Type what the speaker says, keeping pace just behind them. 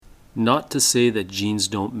Not to say that genes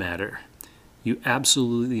don't matter. You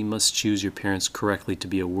absolutely must choose your parents correctly to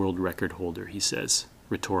be a world record holder, he says,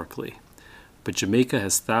 rhetorically. But Jamaica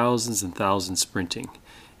has thousands and thousands sprinting,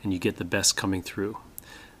 and you get the best coming through.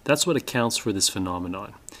 That's what accounts for this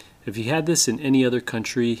phenomenon. If you had this in any other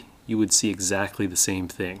country, you would see exactly the same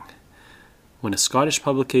thing. When a Scottish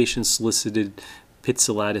publication solicited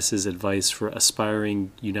Pitsiladis' advice for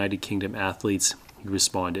aspiring United Kingdom athletes, he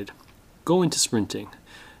responded, "Go into sprinting.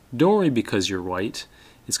 Don't worry because you're white.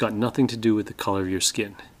 It's got nothing to do with the color of your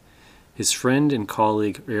skin." His friend and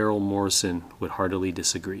colleague Errol Morrison would heartily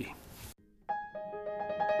disagree.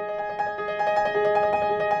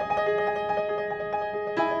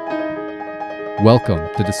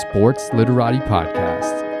 Welcome to the Sports Literati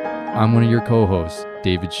Podcast. I'm one of your co-hosts,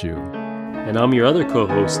 David Shue. And I'm your other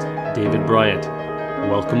co-host, David Bryant.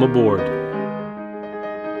 Welcome aboard.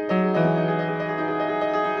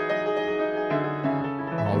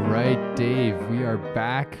 All right, Dave, we are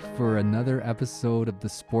back for another episode of the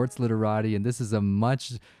Sports Literati, and this is a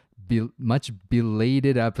much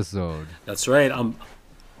belated episode. That's right.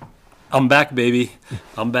 I'm back, baby.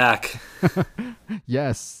 I'm back.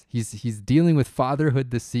 Yes, he's dealing with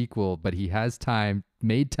Fatherhood, the sequel, but he has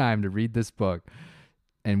made time to read this book.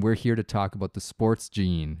 And we're here to talk about the sports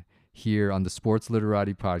gene here on the Sports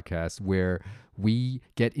Literati Podcast, where we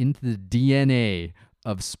get into the DNA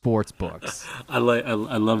of sports books. I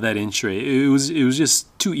love that intro. It was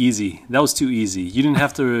just too easy. That was too easy. You didn't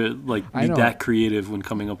have to be that creative when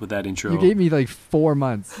coming up with that intro. You gave me 4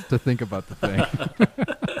 months to think about the thing.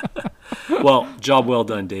 Well, job well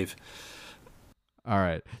done, Dave. All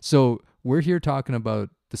right. So we're here talking about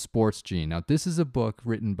the sports gene. Now, this is a book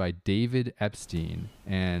written by David Epstein,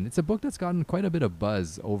 and it's a book that's gotten quite a bit of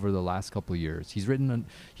buzz over the last couple of years. He's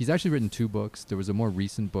actually written 2 books. There was a more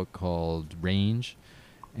recent book called Range,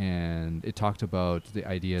 and it talked about the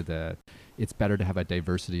idea that it's better to have a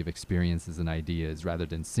diversity of experiences and ideas rather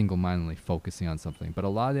than single-mindedly focusing on something. But a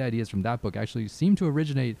lot of the ideas from that book actually seem to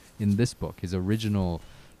originate in this book, his original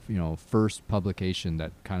first publication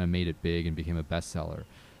that kind of made it big and became a bestseller.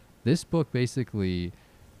 This book basically,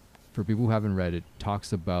 for people who haven't read it,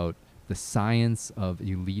 talks about the science of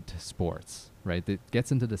elite sports, right? It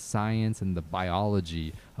gets into the science and the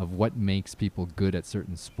biology of what makes people good at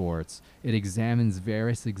certain sports. It examines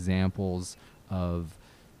various examples of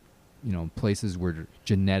places where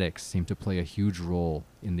genetics seem to play a huge role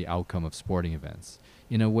in the outcome of sporting events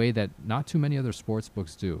in a way that not too many other sports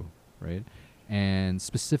books do, right? And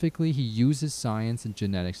specifically, he uses science and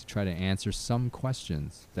genetics to try to answer some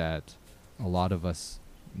questions that a lot of us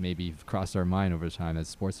maybe have crossed our mind over time as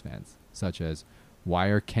sports fans, such as, why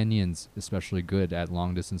are Kenyans especially good at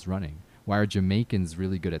long-distance running? Why are Jamaicans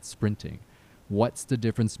really good at sprinting? What's the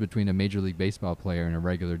difference between a Major League Baseball player and a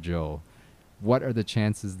regular Joe? What are the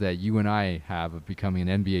chances that you and I have of becoming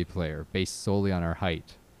an NBA player based solely on our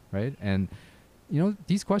height, right? And,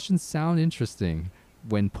 these questions sound interesting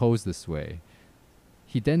when posed this way.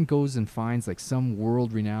 He then goes and finds some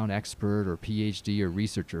world-renowned expert or PhD or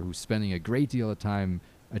researcher who's spending a great deal of time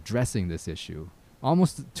addressing this issue,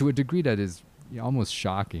 almost to a degree that is almost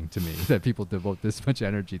shocking to me that people devote this much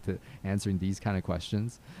energy to answering these kind of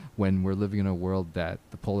questions when we're living in a world that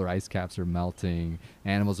the polar ice caps are melting,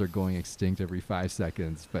 animals are going extinct every 5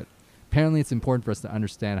 seconds. But apparently it's important for us to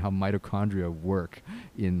understand how mitochondria work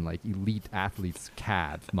in elite athletes'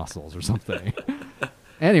 calf muscles or something.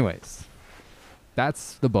 Anyways,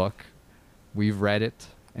 that's the book. We've read it,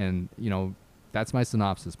 and that's my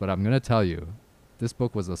synopsis. But I'm going to tell you, this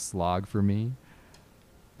book was a slog for me.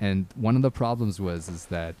 And one of the problems is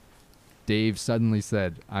that Dave suddenly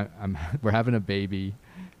said, we're having a baby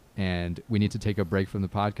and we need to take a break from the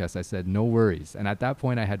podcast. I said, no worries. And at that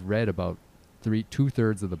point I had read about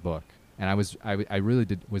 2/3 of the book, and I really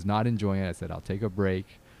was not enjoying it. I said, I'll take a break.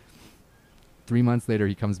 3 months later,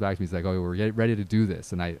 he comes back to me. He's like, oh, we're getting ready to do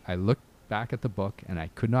this. And I looked back at the book and I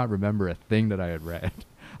could not remember a thing that I had read.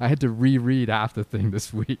 I had to reread half the thing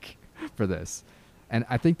this week for this. And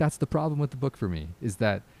I think that's the problem with the book for me, is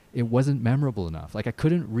that it wasn't memorable enough. I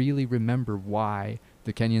couldn't really remember why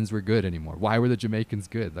the Kenyans were good anymore. Why were the Jamaicans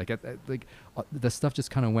good? The stuff just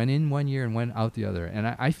kind of went in one year and went out the other. And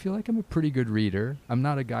I feel like I'm a pretty good reader. I'm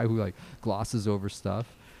not a guy who glosses over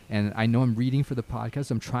stuff. And I know I'm reading for the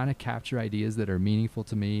podcast. I'm trying to capture ideas that are meaningful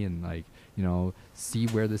to me and see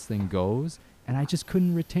where this thing goes. And I just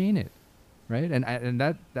couldn't retain it. Right. And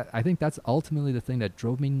that I think that's ultimately the thing that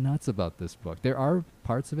drove me nuts about this book. There are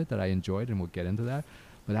parts of it that I enjoyed, and we'll get into that.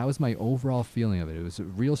 But that was my overall feeling of it. It was a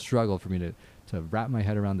real struggle for me to wrap my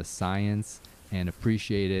head around the science and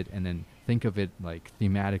appreciate it and then think of it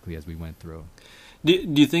thematically as we went through. Do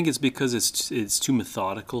you think it's because it's too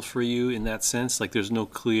methodical for you in that sense? Like there's no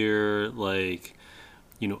clear like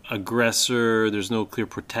aggressor. There's no clear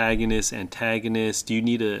protagonist, antagonist. Do you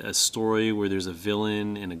need a story where there's a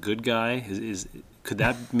villain and a good guy? Could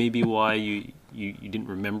that maybe why you didn't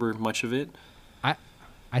remember much of it? I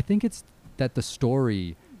I think it's that the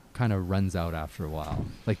story kind of runs out after a while.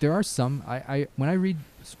 Like there are some I when I read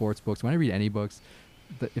sports books, when I read any books,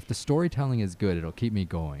 if the storytelling is good, it'll keep me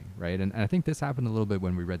going, right? And I think this happened a little bit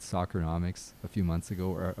when we read Soccernomics a few months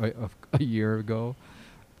ago or a year ago.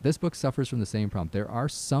 This book suffers from the same problem. There are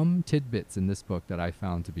some tidbits in this book that I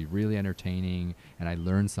found to be really entertaining and I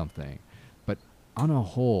learned something. But on a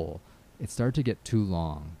whole, it started to get too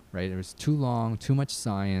long, right? It was too long, too much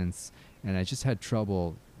science, and I just had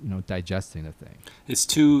trouble, digesting the thing. It's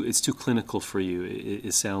too clinical for you.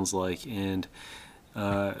 It sounds like, and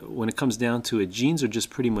when it comes down to it, genes are just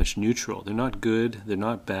pretty much neutral. They're not good. They're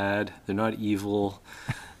not bad. They're not evil.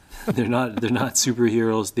 They're not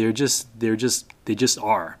superheroes. They just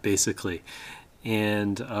are basically,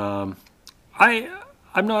 and I'm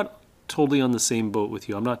not totally on the same boat with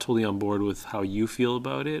you. I'm not totally on board with how you feel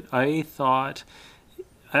about it. I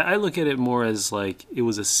look at it more as like it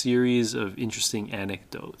was a series of interesting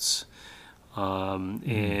anecdotes,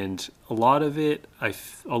 and a lot of it,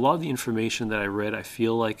 a lot of the information that I read, I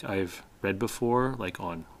feel like I've read before, like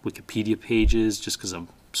on Wikipedia pages, just because I'm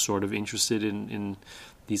sort of interested in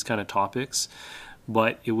these kind of topics.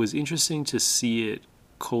 But it was interesting to see it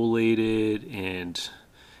collated and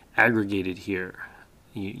aggregated here,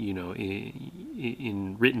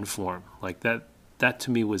 in written form. Like that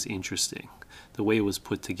to me was interesting, the way it was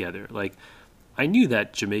put together. Like I knew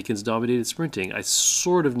that Jamaicans dominated sprinting. I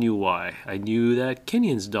sort of knew why. I knew that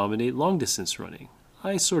Kenyans dominate long distance running.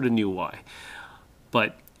 I sort of knew why.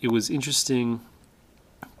 But it was interesting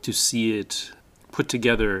to see it put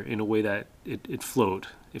together in a way that it flowed.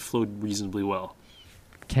 It flowed reasonably well.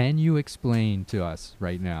 Can you explain to us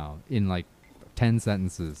right now in like 10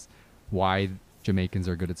 sentences why Jamaicans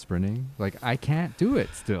are good at sprinting? Like I can't do it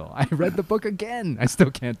still. I read the book again. I still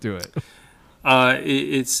can't do it.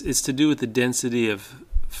 It's to do with the density of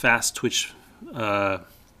fast twitch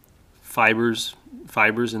fibers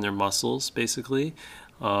in their muscles, basically.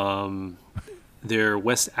 Their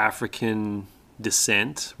West African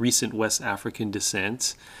descent, recent West African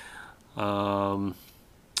descent.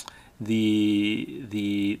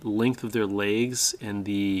 The length of their legs and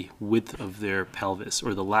the width of their pelvis,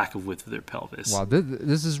 or the lack of width of their pelvis. Wow,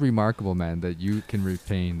 this is remarkable, man, that you can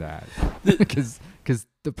retain that. Because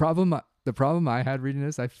the problem I had reading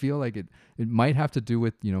this, I feel like it might have to do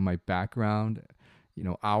with my background.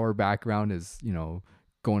 Our background is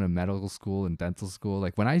going to medical school and dental school.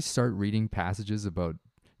 Like when I start reading passages about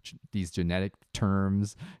these genetic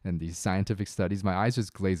terms and these scientific studies, my eyes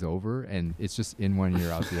just glaze over, and it's just in one ear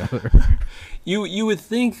out the other. You would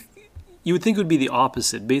think it would be the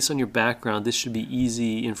opposite. Based on your background, this should be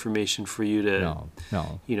easy information for you to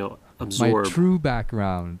No. absorb.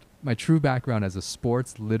 My true background as a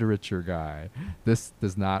sports literature guy, this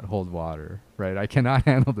does not hold water, right? I cannot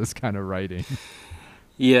handle this kind of writing.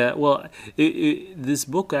 Yeah, well, this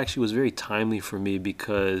book actually was very timely for me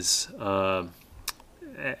because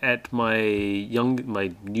at my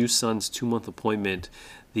new son's 2-month appointment,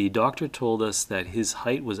 the doctor told us that his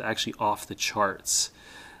height was actually off the charts,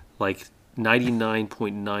 like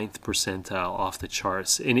 99.9th percentile off the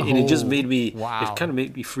charts, and it just made me. Wow. It kind of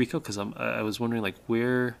made me freak out because I was wondering like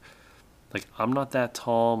where. Like I'm not that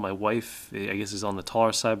tall. My wife, I guess, is on the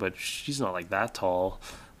taller side, but she's not like that tall.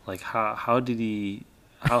 Like how's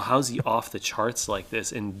he off the charts like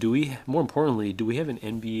this? And more importantly, do we have an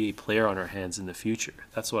NBA player on our hands in the future?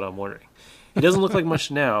 That's what I'm wondering. He doesn't look like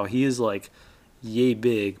much now. He is like yay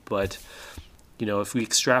big, but if we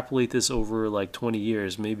extrapolate this over like 20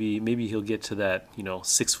 years, maybe he'll get to that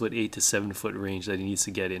 6'8" to 7 foot range that he needs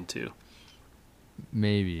to get into.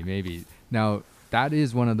 Maybe. Now, that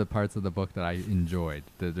is one of the parts of the book that I enjoyed.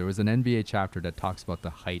 There was an NBA chapter that talks about the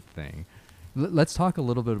height thing. Let's talk a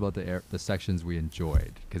little bit about the sections we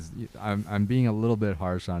enjoyed, because I'm being a little bit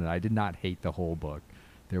harsh on it. I did not hate the whole book.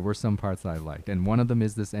 There were some parts that I liked, and one of them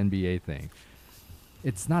is this NBA thing.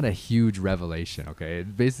 It's not a huge revelation, okay?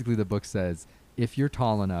 Basically, the book says if you're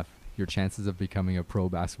tall enough, your chances of becoming a pro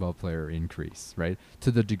basketball player increase, right? To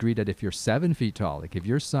the degree that if you're 7 feet tall, like if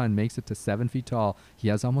your son makes it to 7 feet tall, he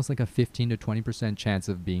has almost like a 15 to 20% chance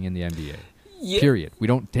of being in the NBA. Yeah. Period. We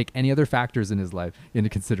don't take any other factors in his life into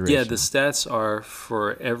consideration. Yeah, the stats are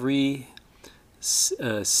for every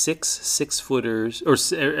six footers, or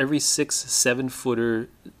every 7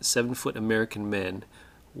 foot American men,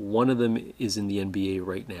 one of them is in the NBA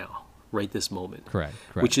right now. right this moment. Correct.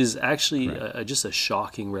 Which is actually Correct. just a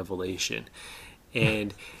shocking revelation.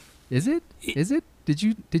 And Is it? Is it? Did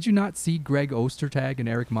you not see Greg Ostertag and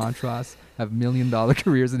Eric Montross have $1 million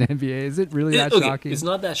careers in the NBA? Is it really that shocking? It's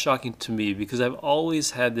not that shocking to me because I've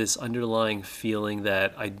always had this underlying feeling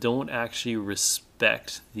that I don't actually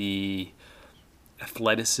respect the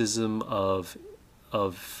athleticism of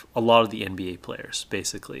a lot of the NBA players,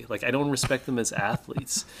 basically. Like, I don't respect them as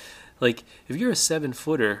athletes. Like, if you're a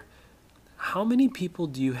 7-footer, how many people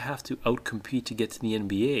do you have to outcompete to get to the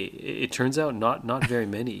NBA? It turns out not very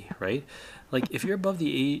many, right? Like, if you're above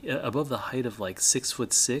the height of like 6'6",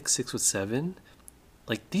 6'7",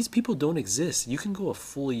 like, these people don't exist. You can go a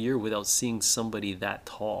full year without seeing somebody that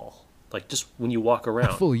tall. Like, just when you walk A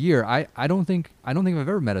around. full year. I don't think I've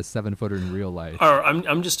ever met a 7-footer in real life. Or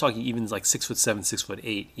I'm just talking even like 6'7",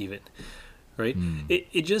 6'8", even, right?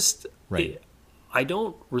 It just Right. I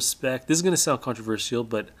don't respect. This is going to sound controversial,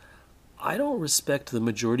 but I don't respect the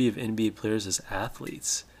majority of NBA players as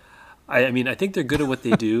athletes. I mean, I think they're good at what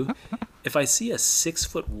they do. If I see a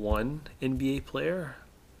 6'1" NBA player,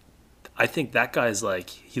 I think that guy's like,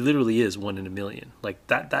 he literally is one in a million. Like,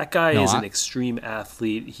 that guy No, is an extreme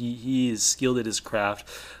athlete. He is skilled at his craft.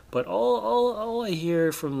 But all I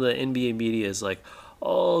hear from the NBA media is like,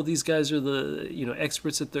 oh, these guys are the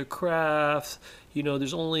experts at their craft.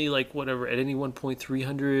 There's only like whatever at any one point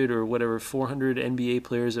 300 or whatever 400 NBA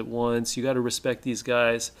players at once. You got to respect these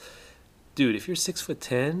guys, dude. If you're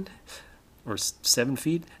 6'10" or 7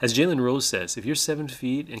 feet, as Jalen Rose says, if you're 7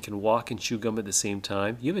 feet and can walk and chew gum at the same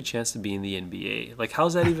time, you have a chance to be in the NBA. Like,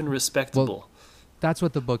 how's that even respectable? That's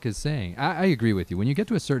what the book is saying. I agree with you. When you get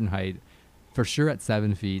to a certain height, for sure at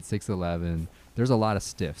 7 feet, 6'11", there's a lot of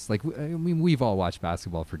stiffs. Like, I mean, we've all watched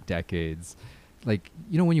basketball for decades. Like,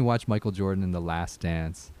 when you watch Michael Jordan in The Last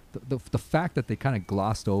Dance, the fact that they kind of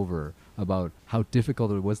glossed over about how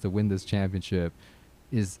difficult it was to win this championship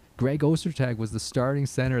is Greg Ostertag was the starting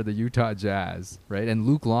center of the Utah Jazz, right? And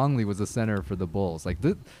Luke Longley was the center for the Bulls. Like,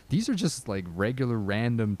 these are just like regular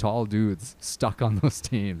random tall dudes stuck on those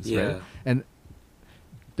teams, right? And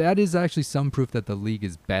that is actually some proof that the league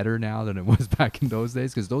is better now than it was back in those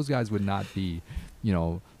days, because those guys would not be,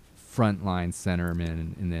 frontline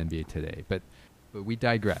centermen in the NBA today. But we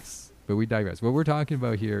digress. What we're talking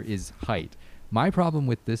about here is height. My problem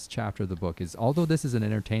with this chapter of the book is, although this is an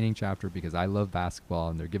entertaining chapter because I love basketball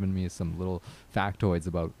and they're giving me some little factoids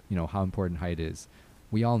about, how important height is,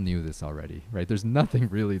 we all knew this already, right? There's nothing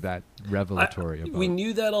really that revelatory about it. We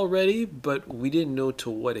knew that already, but we didn't know to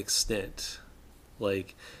what extent.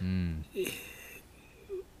 Like, we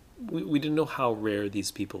didn't know how rare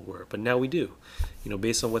these people were, but now we do.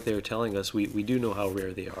 Based on what they were telling us, we do know how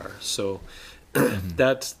rare they are. So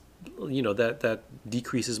that's that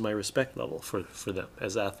decreases my respect level for them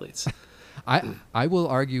as athletes. I will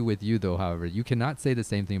argue with you, though, however, you cannot say the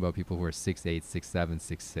same thing about people who are 6'8", 6'7",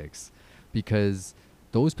 6'6", because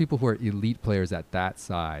those people who are elite players at that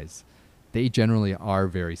size, they generally are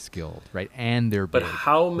very skilled, right? And they're big. But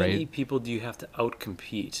how many right? people do you have to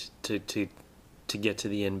outcompete to get to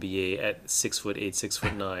the NBA at 6'8",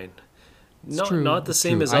 6'9"? Not the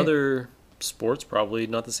same as other sports, probably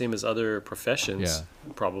not the same as other professions,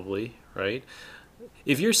 probably, right?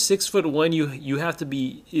 If you're 6'1", you have to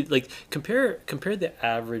be like, compare the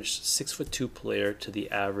average 6'2" player to the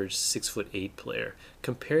average 6'8" player.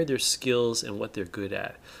 Compare their skills and what they're good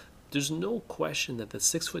at. There's no question that the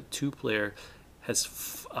 6'2" player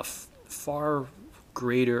has a far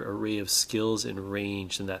greater array of skills and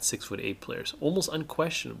range than that 6'8" player. Almost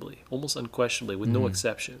unquestionably, with no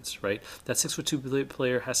exceptions, right? That 6'2"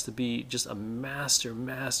 player has to be just a master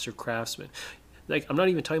craftsman. Like, I'm not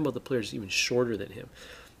even talking about the players even shorter than him.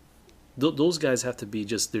 Those guys have to be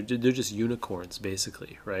they're just unicorns,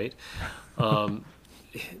 basically, right?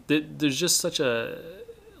 There's just such a,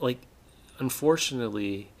 like,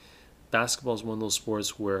 unfortunately, basketball is one of those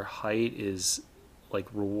sports where height is like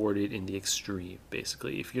rewarded in the extreme,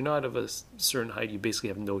 basically. If you're not of a certain height, you basically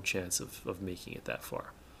have no chance of making it that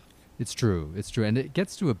far. It's true. And it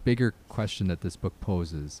gets to a bigger question that this book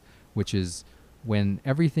poses, which is when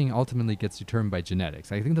everything ultimately gets determined by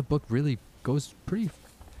genetics. I think the book really goes pretty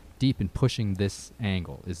deep in pushing this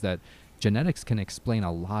angle, is that genetics can explain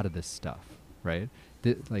a lot of this stuff, right?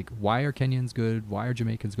 Like, why are Kenyans good? Why are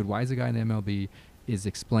Jamaicans good? Why is a guy in the MLB is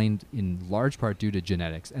explained in large part due to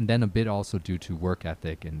genetics, and then a bit also due to work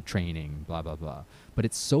ethic and training, blah, blah, blah. But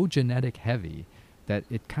it's so genetic heavy that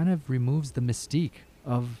it kind of removes the mystique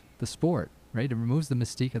of the sport, right? It removes the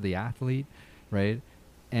mystique of the athlete, right?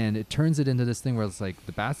 And it turns it into this thing where it's like,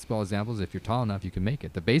 the basketball example is if you're tall enough, you can make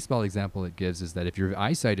it. The baseball example it gives is that if your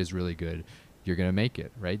eyesight is really good, you're going to make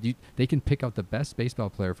it, right? They can pick out the best baseball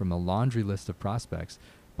player from a laundry list of prospects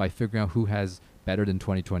by figuring out who has better than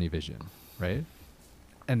 20/20 vision, right?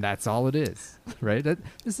 And that's all it is, right?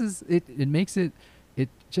 This is it. It makes it. It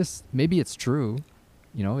just, maybe it's true,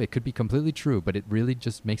 it could be completely true, but it really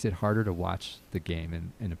just makes it harder to watch the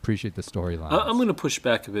game and appreciate the storyline. I'm going to push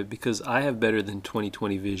back a bit because I have better than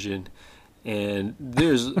 20/20 vision, and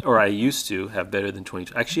or I used to have better than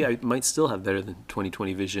 20. Actually, I might still have better than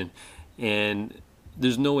 20/20 vision, and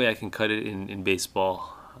there's no way I can cut it in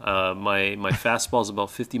baseball. My fastball is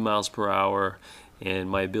about 50 miles per hour, and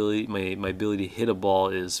my ability to hit a ball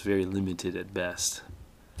is very limited at best.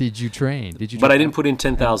 Did you train? But I didn't put in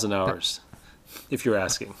 10,000 hours, if you're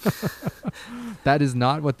asking. That is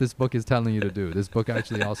not what this book is telling you to do. This book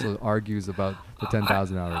actually also argues about the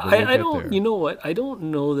 10,000 hours. I don't. You know what? I don't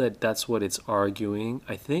know that that's what it's arguing.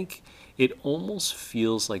 I think it almost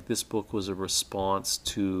feels like this book was a response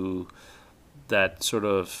to that sort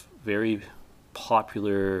of very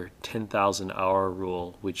popular 10,000 hour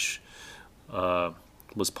rule, which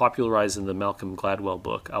was popularized in the Malcolm Gladwell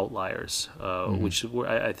book Outliers, which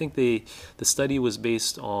I think the study was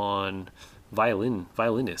based on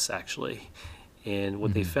violinists actually, and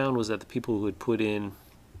what they found was that the people who had put in,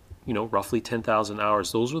 roughly 10,000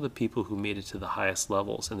 hours, those were the people who made it to the highest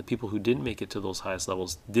levels, and the people who didn't make it to those highest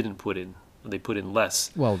levels didn't put in. They put in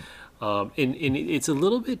less. Well, and it's a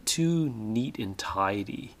little bit too neat and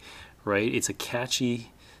tidy, right? It's a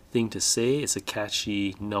catchy thing to say. It's a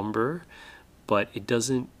catchy number, but it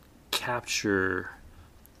doesn't capture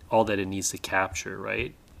all that it needs to capture,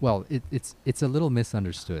 right? Well, it's a little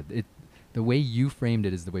misunderstood. The way you framed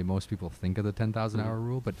it is the way most people think of the 10,000 hour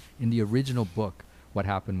rule, but in the original book, what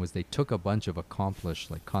happened was they took a bunch of accomplished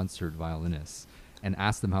concert violinists and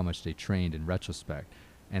asked them how much they trained in retrospect.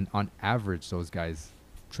 And on average, those guys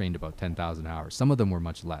trained about 10,000 hours. Some of them were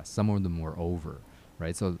much less. Some of them were over,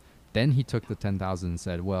 right? So then he took the 10,000 and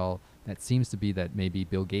said, well, that seems to be that maybe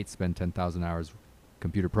Bill Gates spent 10,000 hours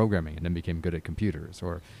computer programming and then became good at computers,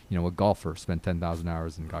 or a golfer spent 10,000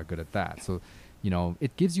 hours and got good at that. So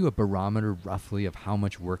it gives you a barometer roughly of how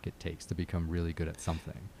much work it takes to become really good at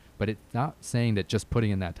something, but it's not saying that just putting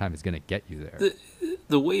in that time is going to get you there.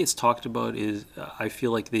 The way it's talked about is I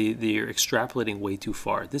feel like they're extrapolating way too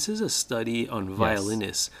far. This is a study on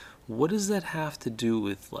violinists. Yes. What does that have to do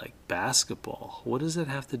with basketball? What does that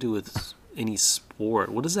have to do with any sport?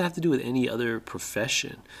 What does that have to do with any other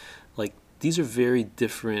profession? These are very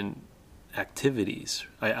different activities.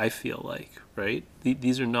 I feel like, right?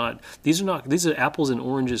 These are apples and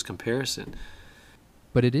oranges comparison.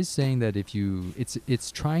 But it is saying that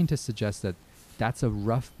it's trying to suggest that that's a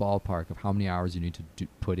rough ballpark of how many hours you need to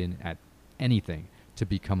put in at anything to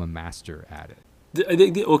become a master at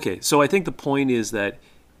it. Okay, so I think the point is that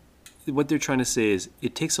what they're trying to say is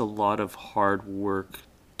it takes a lot of hard work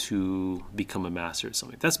to become a master at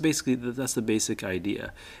something. That's the basic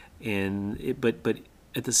idea, but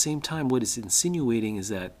at the same time, what it's insinuating is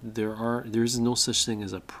that there's no such thing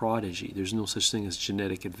as a prodigy. There's no such thing as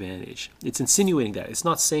genetic advantage. It's insinuating that. It's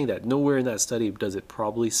not saying that. Nowhere in that study does it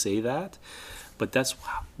probably say that, but that's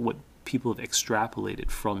what people have extrapolated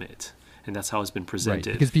from it, and that's how it's been presented.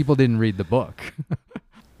 Right, because people didn't read the book.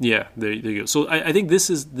 Yeah, there you go. So I think this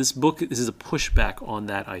is a pushback on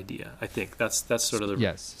that idea. I think that's sort of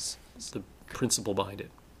the principle behind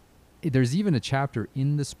it. There's even a chapter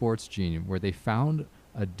in the Sports Gene where they found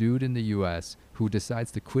a dude in the U.S. who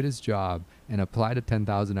decides to quit his job and apply the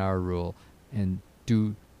 10,000 hour rule and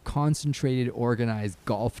do concentrated, organized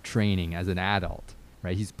golf training as an adult.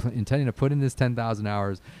 Right? He's intending to put in this 10,000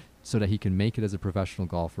 hours so that he can make it as a professional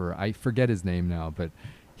golfer. I forget his name now, but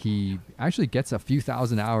he actually gets a few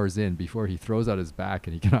thousand hours in before he throws out his back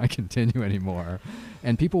and he cannot continue anymore.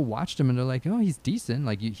 And people watched him and they're like, oh, he's decent.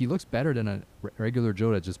 He looks better than a regular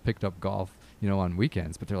Joe that just picked up golf, on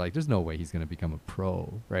weekends. But they're like, there's no way he's going to become a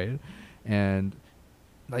pro, right? And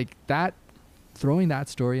that, throwing that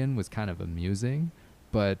story in was kind of amusing,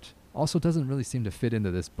 but also doesn't really seem to fit into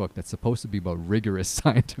this book that's supposed to be about rigorous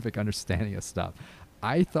scientific understanding of stuff.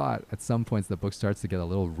 I thought at some points the book starts to get a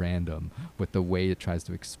little random with the way it tries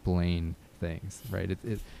to explain things, right?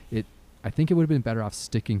 I think it would have been better off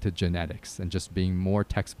sticking to genetics and just being more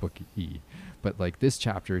textbook-y. But this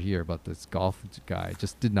chapter here about this golf guy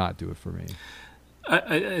just did not do it for me.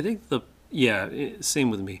 I think same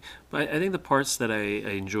with me. But I think the parts that I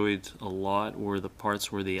enjoyed a lot were the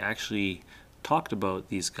parts where they actually talked about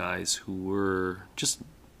these guys who were just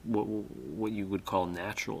what you would call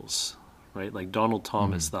naturals. Right, like Donald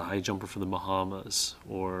Thomas, the high jumper for the Bahamas,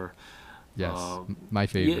 or my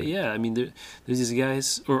favorite. Yeah. I mean, there's these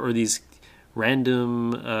guys or these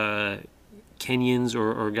random Kenyans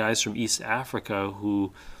or guys from East Africa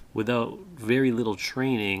who, without very little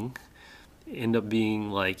training, end up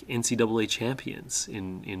being like NCAA champions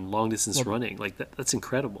in long distance running. Like that's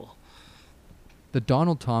incredible. The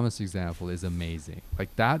Donald Thomas example is amazing.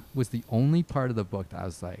 Like that was the only part of the book that I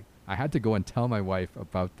was like, I had to go and tell my wife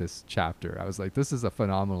about this chapter. I was like, this is a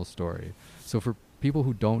phenomenal story. So for people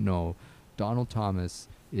who don't know, Donald Thomas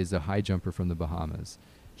is a high jumper from the Bahamas.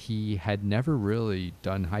 He had never really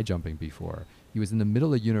done high jumping before. He was in the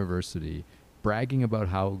middle of university bragging about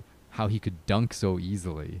how he could dunk so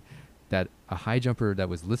easily that a high jumper that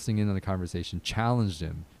was listening in on the conversation challenged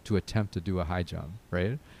him to attempt to do a high jump,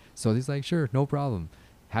 right? So he's like, sure, no problem.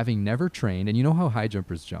 Having never trained, and you know how high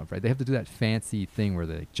jumpers jump, right? They have to do that fancy thing where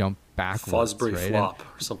they jump backwards, Fosbury right? flop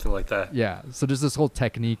or something like that. Yeah. So there's this whole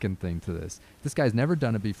technique and thing to this. This guy's never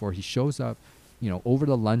done it before. He shows up, over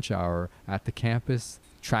the lunch hour at the campus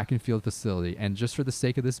track and field facility, and just for the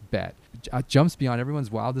sake of this bet, jumps beyond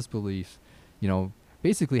everyone's wildest belief,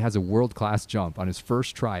 basically has a world-class jump on his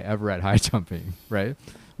first try ever at high jumping, right?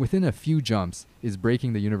 Within a few jumps is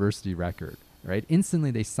breaking the university record, right? Instantly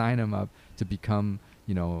they sign him up to become,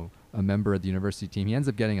 a member of the university team. He ends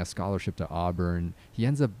up getting a scholarship to Auburn. He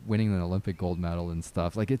ends up winning an Olympic gold medal and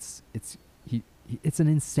stuff. Like it's an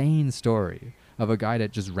insane story of a guy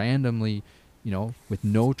that just randomly, with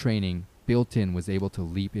no training built in, was able to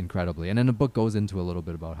leap incredibly. And then the book goes into a little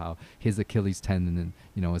bit about how his Achilles tendon,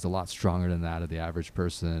 is a lot stronger than that of the average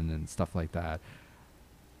person and stuff like that.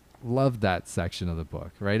 Loved that section of the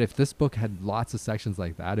book, right? If this book had lots of sections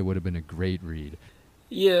like that, it would have been a great read.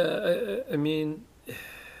 Yeah, I mean,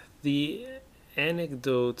 the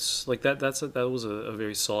anecdotes like that. That was a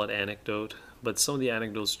very solid anecdote, but some of the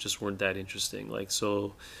anecdotes just weren't that interesting. Like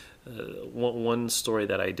so, one story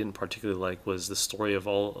that I didn't particularly like was the story of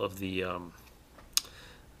all of the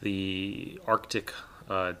Arctic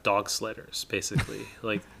dog sledders, basically.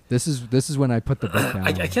 Like this is when I put the book down.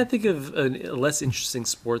 I can't think of a less interesting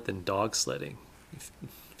sport than dog sledding, if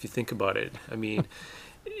you think about it. I mean,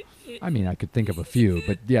 I could think of a few,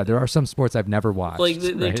 but yeah, there are some sports I've never watched. Like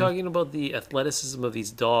they're talking about the athleticism of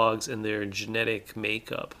these dogs and their genetic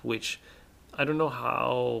makeup, which I don't know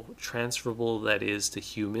how transferable that is to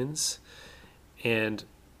humans. And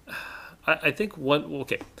I think one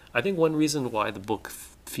reason why the book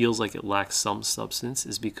feels like it lacks some substance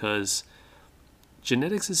is because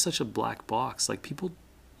genetics is such a black box. Like people,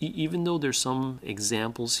 even though there's some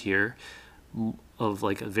examples here of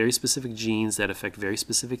like very specific genes that affect very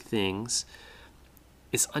specific things,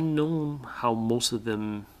 it's unknown how most of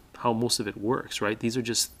it works, right? A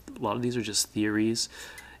lot of these are just theories,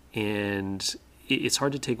 and it's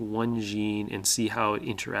hard to take one gene and see how it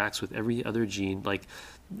interacts with every other gene. Like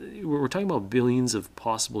we're talking about billions of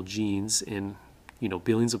possible genes and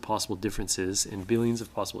billions of possible differences and billions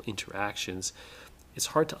of possible interactions. It's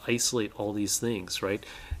hard to isolate all these things, right?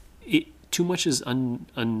 Too much is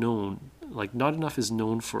unknown. Like not enough is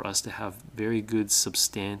known for us to have very good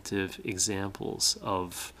substantive examples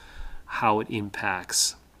of how it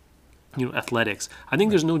impacts athletics. I think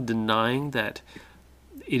there's no denying that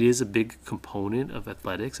it is a big component of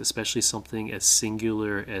athletics, especially something as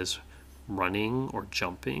singular as running or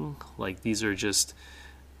jumping. Like these are just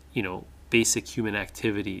basic human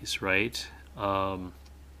activities, right?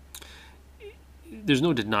 There's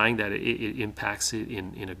no denying that it impacts it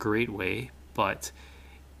in a great way, but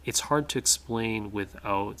it's hard to explain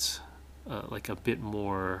without like a bit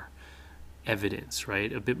more evidence,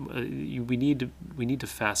 right? We need to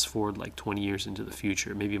fast forward like 20 years into the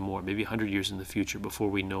future, maybe more, maybe 100 years in the future before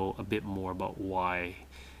we know a bit more about why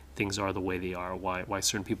things are the way they are, why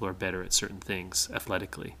certain people are better at certain things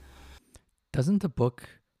athletically. Doesn't the book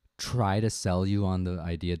try to sell you on the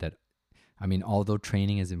idea that, although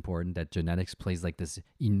training is important, that genetics plays like this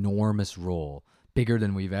enormous role, bigger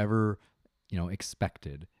than we've ever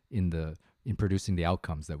expected in producing the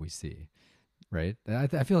outcomes that we see, right? I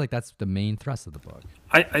feel like that's the main thrust of the book.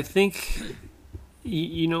 I think,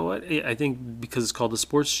 you know what? I think because it's called the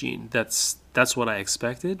sports gene, that's what I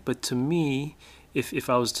expected. But to me, if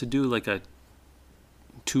I was to do like a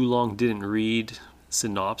too long didn't read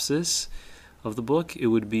synopsis of the book, it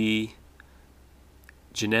would be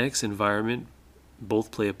genetics, environment,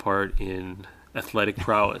 both play a part in athletic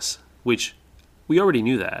prowess, which we already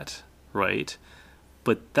knew that, right?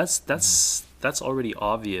 But that's already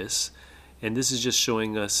obvious, and this is just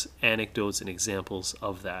showing us anecdotes and examples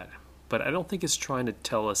of that. But I don't think it's trying to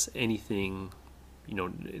tell us anything,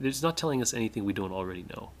 it's not telling us anything we don't already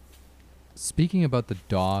know. Speaking about the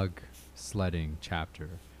dog sledding chapter,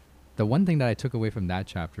 the one thing that I took away from that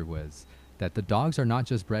chapter was that the dogs are not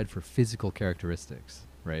just bred for physical characteristics,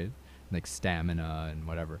 right? like stamina and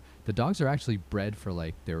whatever. The dogs are actually bred for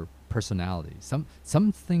like their personality.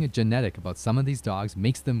 Something genetic about some of these dogs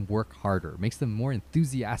makes them work harder, makes them more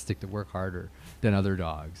enthusiastic to work harder than other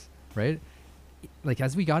dogs, right? Like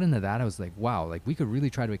as we got into that, I was like, wow, like we could really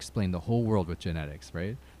try to explain the whole world with genetics,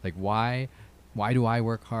 right? Like why do I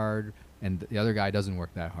work hard and the other guy doesn't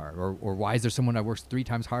work that hard, or why is there someone that works 3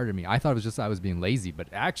 times harder than me? I thought it was just I was being lazy, but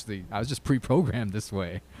actually I was just pre-programmed this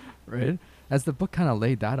way, right? As the book kind of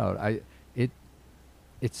laid that out,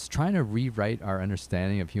 it's trying to rewrite our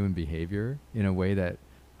understanding of human behavior in a way that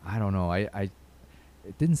I don't know.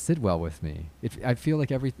 It didn't sit well with me. I feel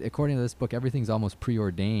like according to this book, everything's almost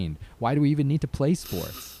preordained. Why do we even need to play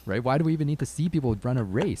sports, right? Why do we even need to see people run a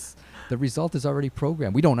race? The result is already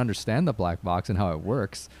programmed. We don't understand the black box and how it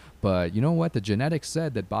works, but you know what? The genetics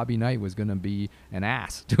said that Bobby Knight was going to be an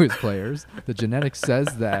ass to his players. The genetics says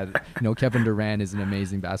that Kevin Durant is an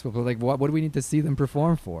amazing basketball player. Like, what do we need to see them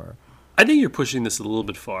perform for? I think you're pushing this a little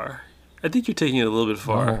bit far. I think you're taking it a little bit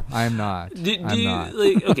far. No, I'm not. I'm not.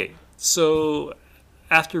 Okay, so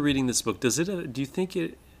after reading this book, do you think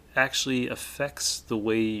it actually affects the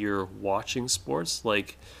way you're watching sports?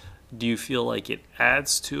 Like, do you feel like it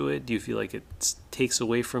adds to it? Do you feel like it takes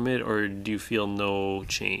away from it? Or do you feel no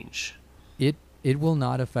change? It will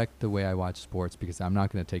not affect the way I watch sports because I'm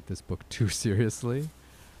not going to take this book too seriously.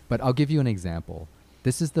 But I'll give you an example.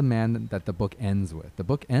 This is the man that the book ends with. The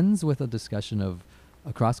book ends with a discussion of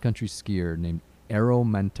a cross-country skier named Eero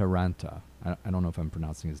Mantaranta. I don't know if I'm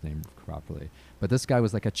pronouncing his name properly. But this guy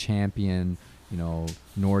was like a champion,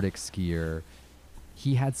 Nordic skier.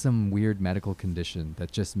 He had some weird medical condition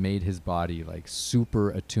that just made his body like super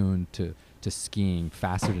attuned to skiing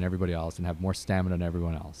faster than everybody else and have more stamina than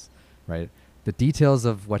everyone else, right? The details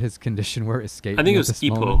of what his condition were escape me. I think it was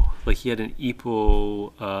EPO. Moment. Like he had an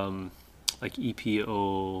EPO, like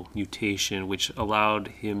EPO mutation, which allowed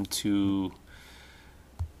him to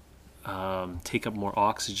take up more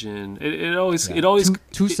oxygen. It always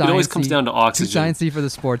comes down to oxygen. Too sciencey for the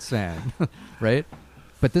sports fan, right?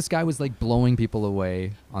 But this guy was like blowing people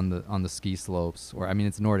away on the ski slopes, or I mean,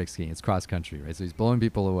 it's Nordic skiing, it's cross country, right? So he's blowing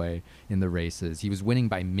people away in the races. He was winning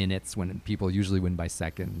by minutes when people usually win by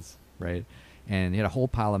seconds, right? And he had a whole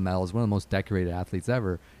pile of medals, one of the most decorated athletes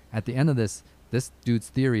ever. At the end of this dude's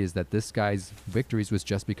theory is that this guy's victories was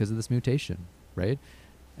just because of this mutation, right?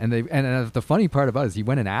 And the funny part about it is he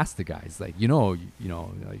went and asked the guys, like,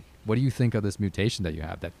 like, what do you think of this mutation that you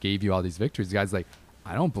have that gave you all these victories? The guy's like,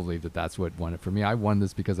 I don't believe that that's what won it for me. I won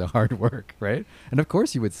this because of hard work, right? And of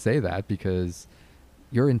course you would say that because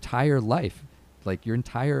your entire life, like your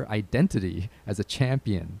entire identity as a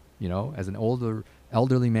champion, as an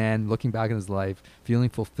elderly man looking back in his life, feeling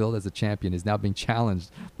fulfilled as a champion, is now being challenged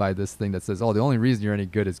by this thing that says, oh, the only reason you're any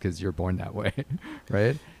good is because you're born that way,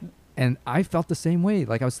 right? And I felt the same way.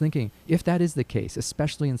 Like I was thinking, if that is the case,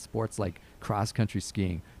 especially in sports like cross-country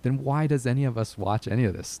skiing, then why does any of us watch any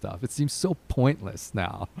of this stuff? It seems so pointless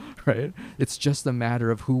now, right? It's just a matter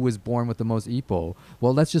of who was born with the most EPO.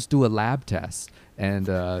 Well, let's just do a lab test, and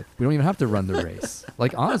we don't even have to run the race.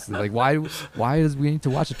 Like honestly, like why does we need to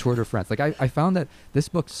watch a Tour de France? Like I found that this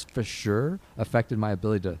book for sure affected my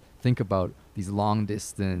ability to think about these long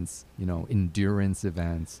distance, endurance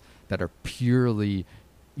events that are purely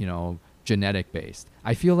genetic based.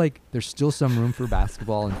 I feel like there's still some room for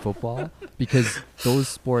basketball and football because those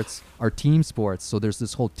sports are team sports. So there's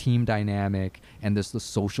this whole team dynamic and there's the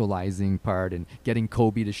socializing part and getting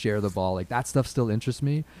Kobe to share the ball. Like that stuff still interests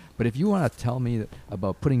me. But if you want to tell me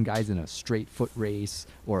about putting guys in a straight foot race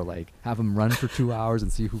or like have them run for 2 hours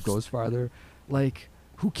and see who goes farther, like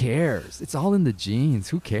who cares? It's all in the genes.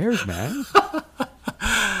 Who cares, man?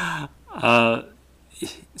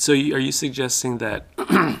 So are you suggesting that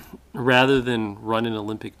rather than run an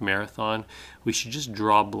Olympic marathon, we should just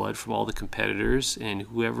draw blood from all the competitors, and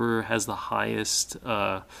whoever has the highest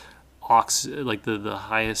the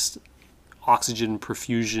highest oxygen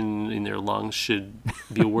perfusion in their lungs should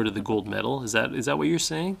be awarded the gold medal? Is that what you're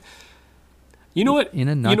saying? You know what? In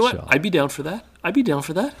a nutshell. You know what? I'd be down for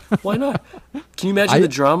that. Why not? Can you imagine the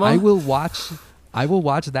drama? I will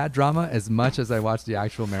watch that drama as much as I watch the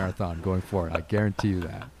actual marathon going forward. I guarantee you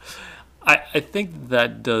that. I think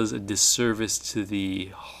that does a disservice to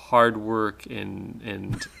the hard work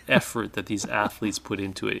and effort that these athletes put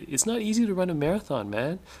into it. It's not easy to run a marathon,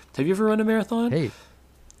 man. Have you ever run a marathon? Hey,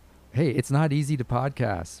 it's not easy to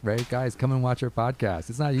podcast, right? Guys, come and watch our podcast.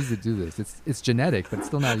 It's not easy to do this. It's genetic, but it's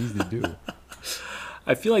still not easy to do.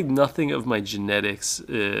 I feel like nothing of my genetics,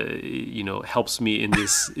 helps me in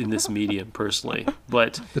this medium personally.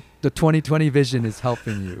 But the 20/20 vision is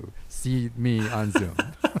helping you see me on Zoom.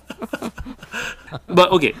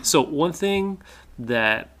 But okay, so one thing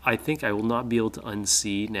that I think I will not be able to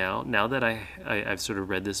unsee now that I've sort of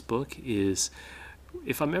read this book is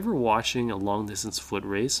if I'm ever watching a long distance foot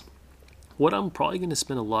race, what I'm probably going to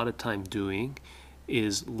spend a lot of time doing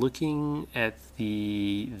is looking at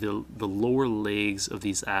the lower legs of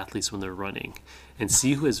these athletes when they're running and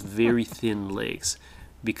see who has very thin legs,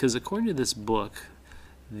 because according to this book,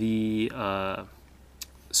 the a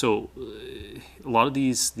lot of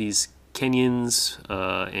these Kenyans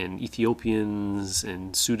and Ethiopians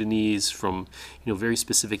and Sudanese from very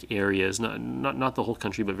specific areas, not the whole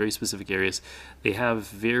country, but very specific areas, they have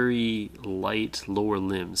very light lower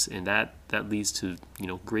limbs, and that leads to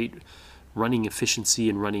great running efficiency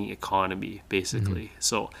and running economy, basically.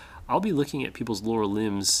 So I'll be looking at people's lower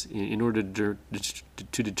limbs in order to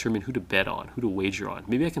determine who to bet on, who to wager on.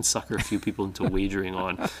 Maybe I can sucker a few people into wagering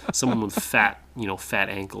on someone with fat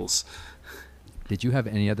ankles. Did you have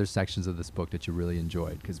any other sections of this book that you really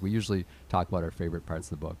enjoyed? Because we usually talk about our favorite parts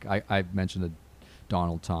of the book. I mentioned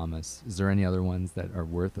Donald Thomas. Is there any other ones that are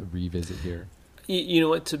worth a revisit here? You know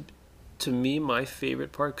what? To me, my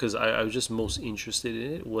favorite part, because I was just most interested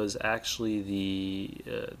in it, was actually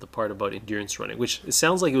the part about endurance running, which it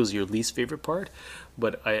sounds like it was your least favorite part,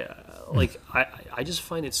 but I just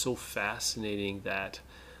find it so fascinating that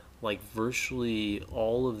virtually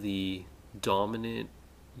all of the dominant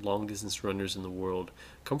long distance runners in the world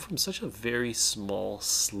come from such a very small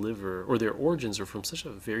sliver, or their origins are from such a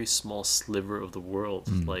very small sliver of the world.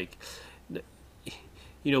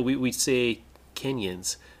 We say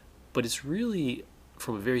Kenyans, but it's really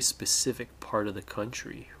from a very specific part of the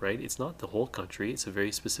country, right? It's not the whole country. It's a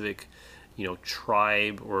very specific,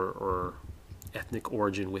 tribe or ethnic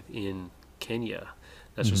origin within Kenya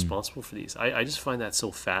that's responsible for these. I just find that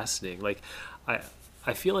so fascinating.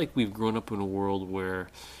 I feel like we've grown up in a world where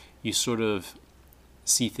you sort of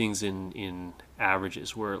see things in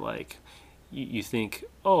averages, where you think,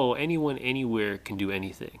 oh, anyone anywhere can do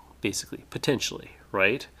anything, basically, potentially,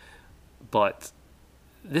 right? But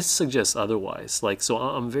this suggests otherwise. So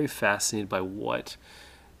I'm very fascinated by what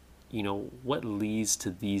leads to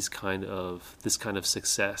this kind of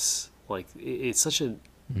success. It's such an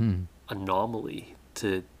anomaly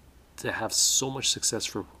to have so much success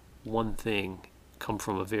for one thing come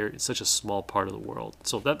from such a small part of the world.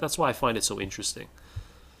 So that's why I find it so interesting.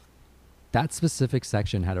 That specific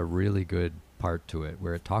section had a really good part to it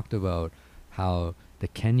where it talked about how the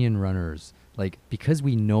Kenyan runners, because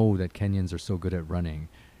we know that Kenyans are so good at running,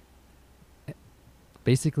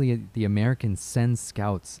 basically the Americans send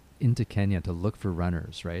scouts into Kenya to look for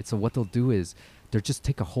runners, right? So what they'll do is they'll just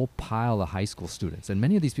take a whole pile of high school students, and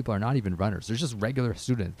many of these people are not even runners. They're just regular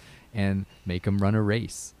students, and make them run a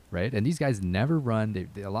race, right? And these guys never run.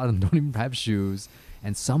 A lot of them don't even have shoes,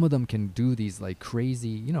 and some of them can do these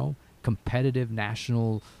crazy, competitive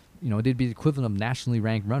national, they'd be the equivalent of nationally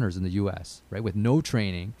ranked runners in the U.S., right, with no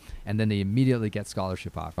training, and then they immediately get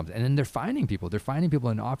scholarship offers. And then they're finding people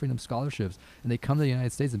and offering them scholarships, and they come to the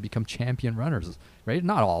United States and become champion runners, right?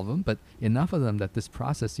 Not all of them, but enough of them that this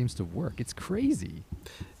process seems to work. It's crazy.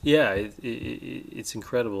 Yeah, it's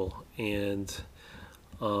incredible. And,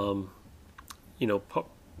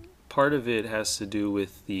 part of it has to do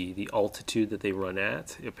with the altitude that they run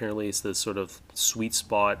at. Apparently, it's the sort of sweet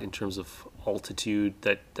spot in terms of altitude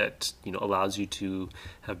that allows you to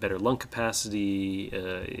have better lung capacity.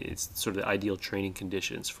 It's sort of the ideal training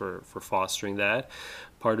conditions for fostering that.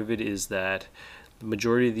 Part of it is that the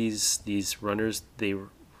majority of these runners, they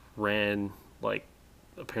ran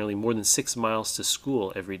apparently more than 6 miles to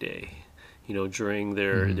school every day, during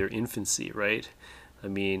their infancy, right? I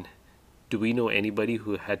mean, do we know anybody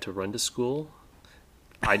who had to run to school?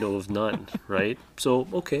 I know of none, right? So,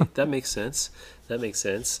 okay, that makes sense. Then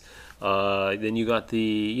you got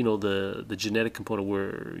the genetic component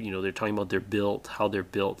where, they're talking about how they're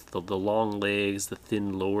built, the long legs, the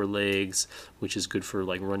thin lower legs, which is good for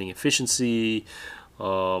running efficiency.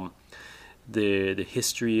 The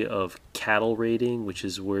history of cattle raiding, which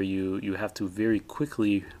is where you have to very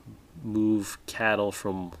quickly move cattle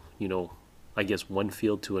from, I guess, one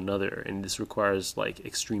field to another, and this requires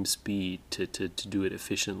extreme speed to do it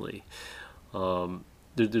efficiently.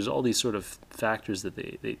 There's all these sort of factors that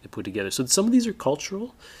they put together. So some of these are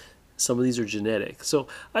cultural, some of these are genetic. So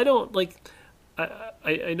I don't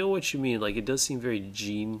I know what you mean. It does seem very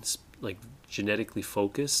genetically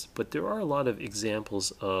focused, but there are a lot of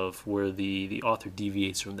examples of where the author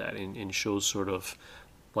deviates from that and shows sort of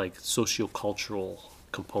sociocultural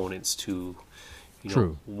components to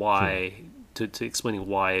why. True. To explaining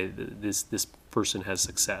why this person has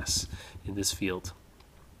success in this field.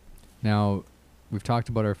 Now, we've talked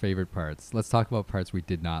about our favorite parts. Let's talk about parts we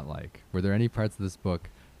did not like. Were there any parts of this book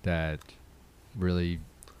that really,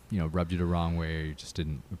 rubbed you the wrong way, or you just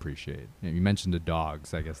didn't appreciate? You mentioned the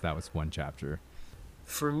dogs. I guess that was one chapter.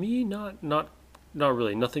 For me, not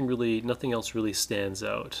really. Nothing else really stands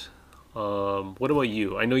out. What about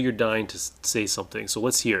you? I know you're dying to say something, so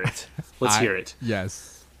let's hear it. Let's hear it.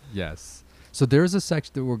 Yes. So there's a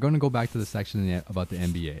section that we're going to go back to the section about the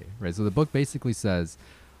NBA, right? So the book basically says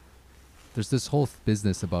there's this whole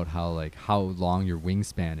business about how long your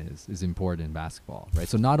wingspan is important in basketball, right?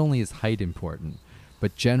 So not only is height important,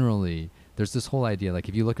 but generally there's this whole idea, like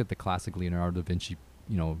if you look at the classic Leonardo da Vinci,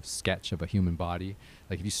 sketch of a human body,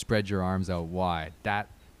 like if you spread your arms out wide, that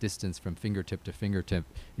distance from fingertip to fingertip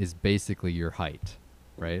is basically your height,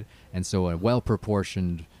 right? And so a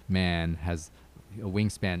well-proportioned man has a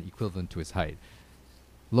wingspan equivalent to his height.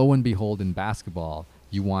 Lo and behold, in basketball,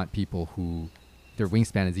 you want people who their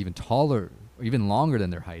wingspan is even taller, or even longer than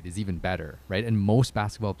their height, is even better, right? And most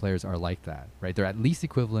basketball players are like that, right? They're at least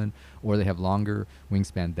equivalent, or they have longer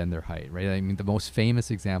wingspan than their height, right? I mean, the most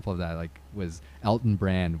famous example of that, was Elton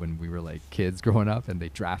Brand when we were kids growing up, and they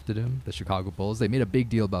drafted him, the Chicago Bulls. They made a big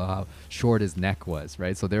deal about how short his neck was,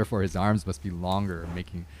 right? So therefore, his arms must be longer,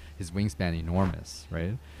 making his wingspan enormous,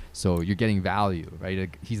 right? So you're getting value, right?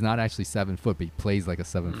 He's not actually 7 foot, but he plays like a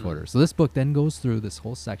 7-footer. So this book then goes through this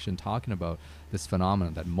whole section talking about this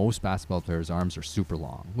phenomenon that most basketball players' arms are super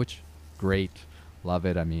long, which, great, love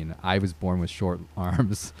it. I mean, I was born with short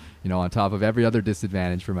arms, on top of every other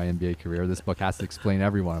disadvantage for my NBA career. This book has to explain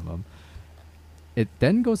every one of them. It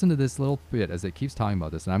then goes into this little bit as it keeps talking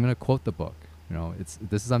about this, and I'm going to quote the book.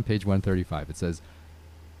 This is on page 135. It says,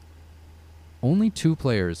 only 2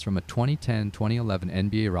 players from a 2010-2011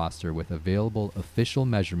 NBA roster with available official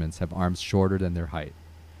measurements have arms shorter than their height.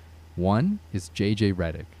 One is J.J.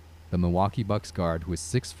 Redick, the Milwaukee Bucks guard who is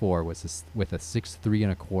 6'4" with a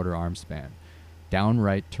 6'3¼ arm span,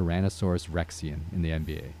 downright Tyrannosaurus Rexian in the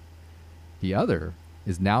NBA. The other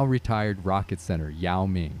is now retired Rocket center Yao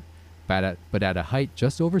Ming, but at a height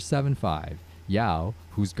just over 7'5", Yao,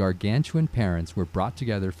 whose gargantuan parents were brought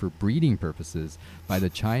together for breeding purposes by the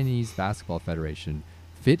Chinese Basketball Federation,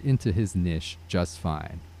 fit into his niche just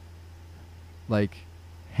fine.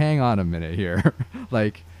 Hang on a minute here.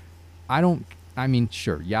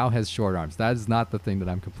 Sure, Yao has short arms. That is not the thing that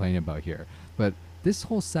I'm complaining about here. But this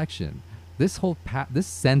whole section, this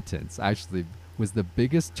sentence actually was the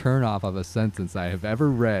biggest turnoff of a sentence I have ever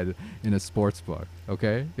read in a sports book,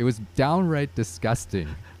 okay? It was downright disgusting,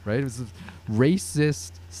 right? It was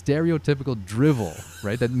racist, stereotypical drivel,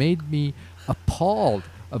 right? That made me appalled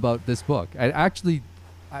about this book.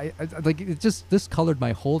 This colored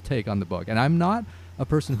my whole take on the book. And I'm not a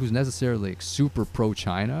person who's necessarily super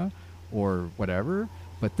pro-China or whatever,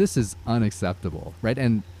 but this is unacceptable, right?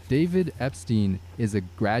 And David Epstein is a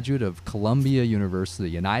graduate of Columbia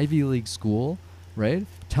University, an Ivy League school, right?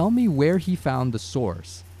 Tell me where he found the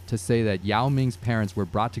source to say that Yao Ming's parents were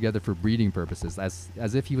brought together for breeding purposes,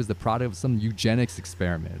 as if he was the product of some eugenics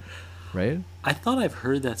experiment, right? I thought I've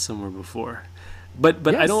heard that somewhere before, but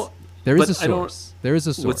yes, I don't. There is a source. There is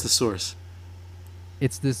a source. What's the source?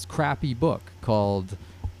 It's this crappy book called.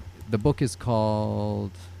 The book is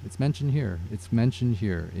called. It's mentioned here. It's mentioned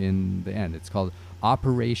here in the end. It's called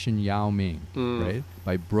Operation Yao Ming, right,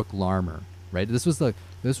 by Brooke Larmer, right? This was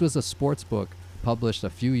a sports book published a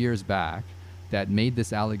few years back that made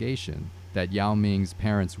this allegation that Yao Ming's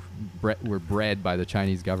parents were bred by the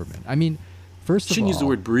Chinese government. I mean, first of all, shouldn't use the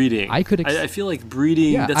word breeding. I feel like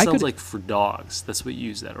breeding. Yeah, that sounds like for dogs. That's what you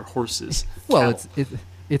use that, or horses. Well,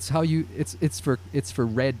 it's how you it's for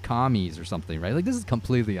red commies or something, right? This is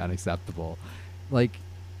completely unacceptable.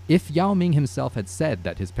 If Yao Ming himself had said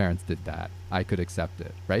that his parents did that, I could accept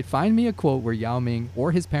it, right? Find me a quote where Yao Ming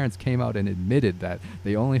or his parents came out and admitted that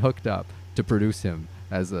they only hooked up to produce him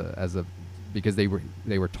because they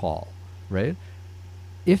were tall, right?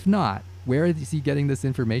 If not, where is he getting this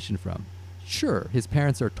information from? Sure, his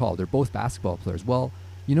parents are tall. They're both basketball players. Well,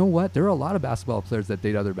 you know what? There are a lot of basketball players that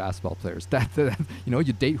date other basketball players.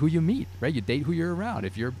 You date who you meet, right? You date who you're around.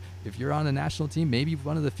 If you're on a national team, maybe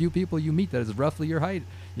one of the few people you meet that is roughly your height,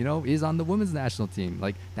 is on the women's national team.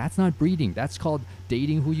 That's not breeding. That's called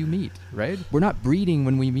dating who you meet, right? We're not breeding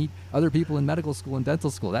when we meet other people in medical school and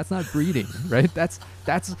dental school. That's not breeding, right? That's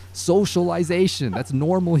socialization. That's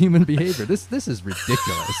normal human behavior. This is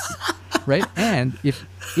ridiculous, right? And if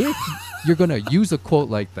you're going to use a quote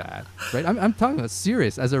like that, right? I'm talking about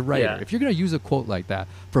serious as a writer. Yeah. If you're going to use a quote like that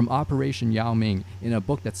from Operation Yao Ming in a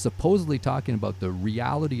book that's supposedly talking about the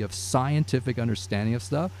reality of scientific understanding of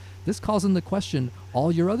stuff, this calls into question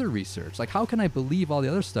all your other research. How can I believe all the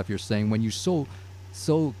other stuff you're saying when you so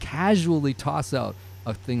casually toss out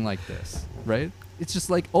a thing like this, right? It's just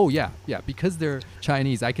like, oh yeah, because they're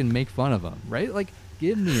Chinese, I can make fun of them, right? Like,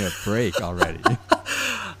 give me a break already.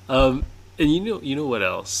 And you know what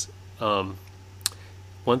else?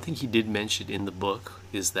 One thing he did mention in the book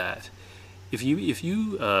is that if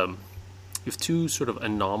two sort of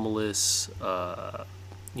anomalous,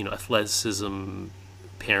 athleticism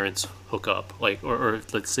parents hook up, like, or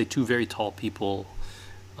let's say two very tall people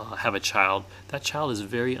have a child, that child is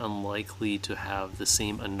very unlikely to have the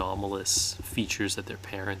same anomalous features that their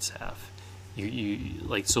parents have.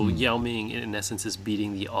 Yao Ming in essence is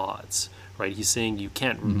beating the odds, right? He's saying you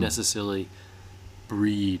can't necessarily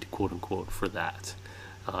breed, quote unquote, for that.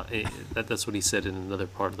 That's what he said in another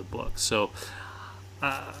part of the book. So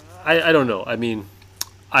I don't know. I mean,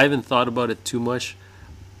 I haven't thought about it too much.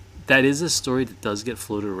 That is a story that does get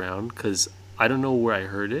floated around because I don't know where I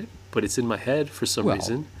heard it, but it's in my head for some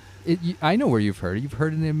reason. I know where you've heard it. You've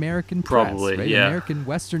heard it in the American press, probably, right? yeah. American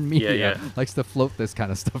Western media Yeah. likes to float this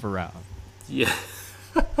kind of stuff around. Yeah.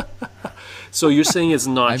 So you're saying it's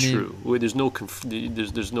not I mean, true? There's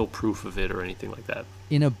no proof of it or anything like that.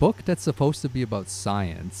 In a book that's supposed to be about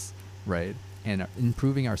science, right, and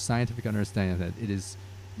improving our scientific understanding, that it is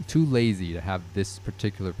too lazy to have this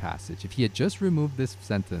particular passage. If he had just removed this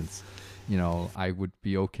sentence, I would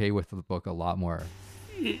be okay with the book a lot more.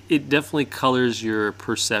 It definitely colors your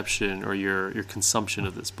perception or your consumption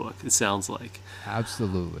of this book, it sounds like.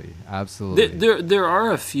 Absolutely. There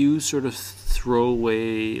are a few sort of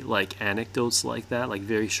throwaway like anecdotes like that, like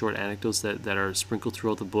very short anecdotes that are sprinkled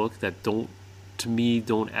throughout the book that don't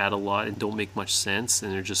add a lot and don't make much sense,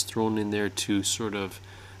 and they're just thrown in there to sort of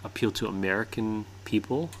appeal to American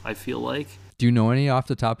people, I feel like. Do you know any off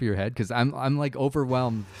the top of your head? Because I'm like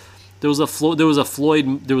overwhelmed. There was a Floyd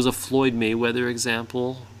Mayweather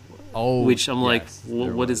example. Oh, which I'm like, yes,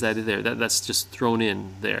 what is that in there? That's just thrown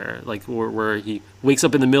in there, like where he wakes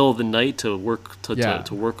up in the middle of the night to work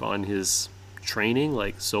to work on his training.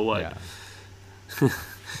 Like, so what? Yeah.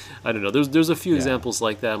 I don't know. There's a few examples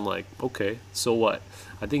like that. I'm like, okay, so what?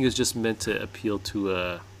 I think it's just meant to appeal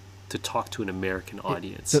to talk to an American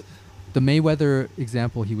audience. The Mayweather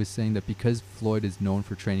example, he was saying that because Floyd is known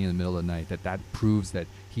for training in the middle of the night, that proves that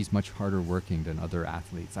he's much harder working than other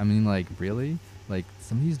athletes. I mean, like, really? Like,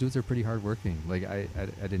 some of these dudes are pretty hard working. Like, I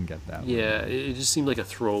didn't get that. Yeah, it just seemed like a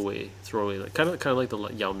throwaway, like, kind of like the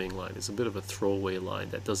Yao Ming line. It's a bit of a throwaway line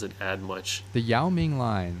that doesn't add much. The Yao Ming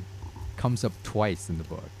line comes up twice in the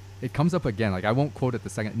book. It comes up again. Like, I won't quote it the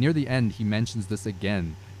second. Near the end, he mentions this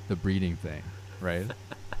again, the breeding thing, right?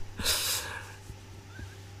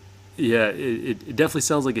 Yeah, it definitely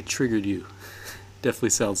sounds like it triggered you.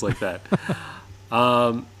 Definitely sounds like that.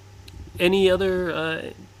 Any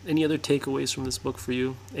other takeaways from this book for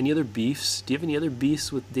you? Any other beefs? Do you have any other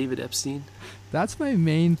beefs with David Epstein? That's my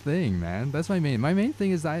main thing, man. That's my main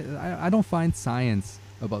thing is I don't find science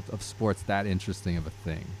of sports that interesting of a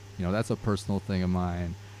thing. That's a personal thing of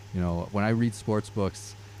mine. When I read sports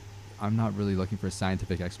books, I'm not really looking for a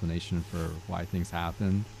scientific explanation for why things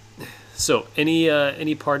happen. So,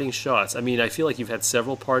 any parting shots? I mean, I feel like you've had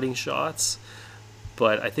several parting shots,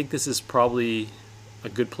 but I think this is probably a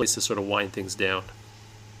good place to sort of wind things down.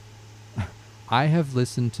 I have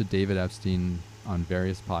listened to David Epstein on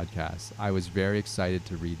various podcasts. I was very excited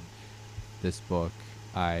to read this book.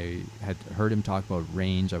 I had heard him talk about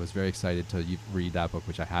range. I was very excited to read that book,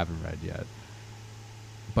 which I haven't read yet.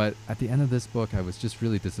 But at the end of this book, I was just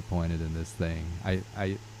really disappointed in this thing.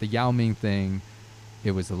 The Yao Ming thing,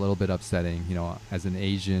 it was a little bit upsetting. As an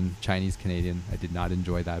Asian, Chinese Canadian, I did not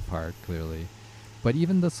enjoy that part, clearly. But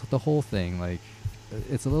even the whole thing, like,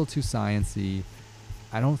 it's a little too sciencey.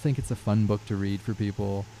 I don't think it's a fun book to read for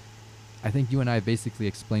people. I think you and I basically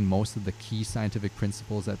explained most of the key scientific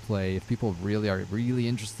principles at play. If people really are really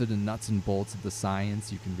interested in nuts and bolts of the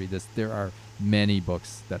science, you can read this. There are many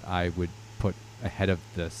books that I would put ahead of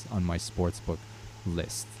this on my sports book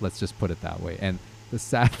list. Let's just put it that way. And the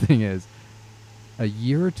sad thing is, a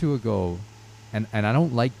year or two ago, and I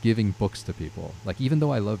don't like giving books to people. Like, even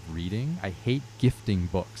though I love reading, I hate gifting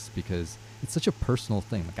books because it's such a personal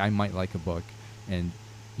thing. Like, I might like a book and,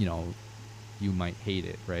 you might hate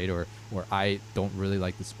it, right? Or I don't really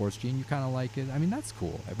like the Sports Gene, you kind of like it. I mean, that's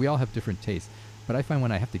cool. We all have different tastes. But I find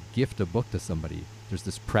when I have to gift a book to somebody, there's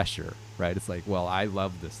this pressure, right? It's like, well, I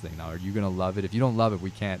love this thing now. Are you going to love it? If you don't love it, we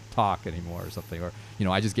can't talk anymore or something. Or,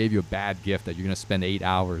 I just gave you a bad gift that you're going to spend 8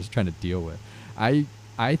 hours trying to deal with. I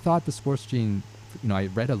thought the Sports Gene, I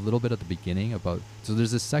read a little bit at the beginning about, so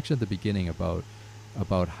there's this section at the beginning about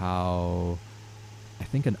how I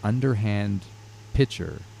think an underhand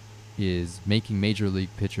pitcher is making major league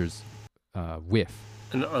pitchers whiff.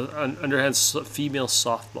 An underhand female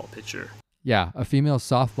softball pitcher. Yeah, a female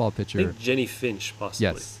softball I pitcher. think Jenny Finch, possibly.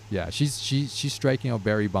 Yes, yeah, she's striking out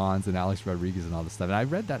Barry Bonds and Alex Rodriguez and all this stuff. And I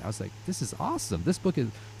read that, I was like, this is awesome. This book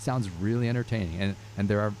sounds really entertaining. And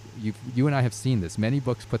there are you and I have seen this. Many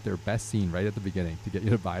books put their best scene right at the beginning to get you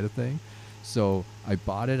to buy the thing. So I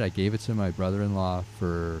bought it. I gave it to my brother-in-law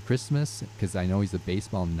for Christmas because I know he's a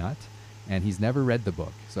baseball nut, and he's never read the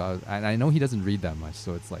book. So and I know he doesn't read that much,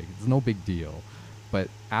 so it's like it's no big deal. But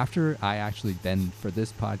after I actually then for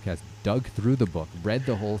this podcast dug through the book, read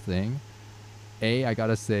the whole thing, I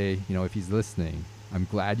gotta say, if he's listening, I'm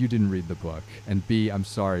glad you didn't read the book. And B, I'm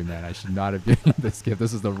sorry, man, I should not have given you this gift.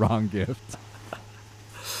 This is the wrong gift.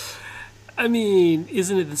 I mean,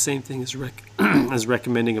 isn't it the same thing as as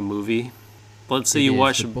recommending a movie? Let's say you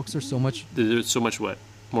watch the books are so much. There's so much what?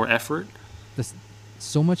 More effort? This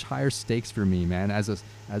so much higher stakes for me, man. As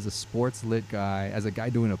a sports lit guy, as a guy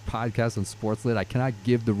doing a podcast on sports lit, I cannot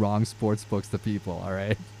give the wrong sports books to people. All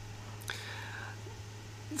right.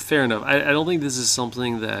 Fair enough. I don't think this is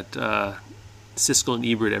something that Siskel and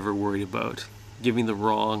Ebert ever worried about, giving the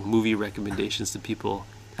wrong movie recommendations to people.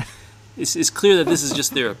 It's clear that this is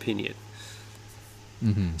just their opinion.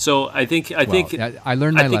 Mm-hmm. So I think I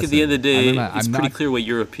learned my lesson. I think at the end of the day, it's pretty not clear what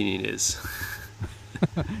your opinion is.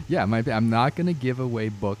 Yeah, I'm not going to give away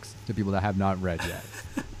books to people that have not read yet.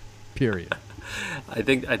 Period. I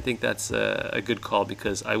think that's a good call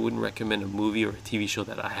because I wouldn't recommend a movie or a TV show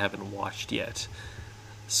that I haven't watched yet.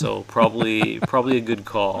 So probably a good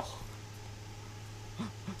call.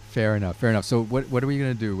 Fair enough. So what are we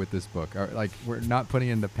going to do with this book? We're not putting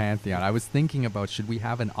it in the Pantheon. I was thinking about should we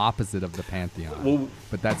have an opposite of the Pantheon? Well,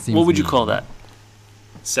 but that seems what would you call that?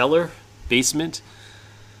 Cellar? Basement?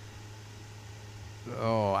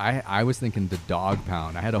 Oh, I was thinking the dog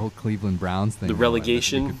pound. I had a whole Cleveland Browns thing. The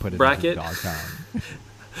relegation we could put it bracket? Dog pound.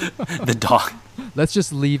 The dog. Let's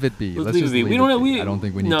just leave it be. Let's just leave it be. I don't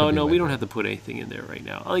think we need No, we don't have to put anything in there right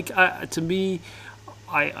now. To me,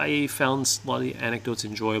 I found a lot of the anecdotes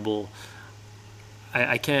enjoyable.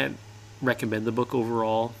 I can't recommend the book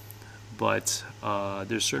overall, but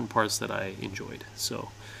there's certain parts that I enjoyed. So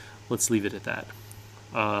let's leave it at that.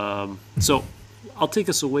 So I'll take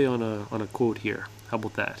us away on a quote here. How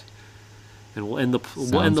about that? And we'll end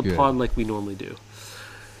the pod like we normally do.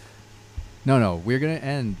 No, we're gonna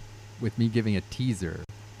end with me giving a teaser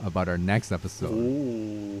about our next episode.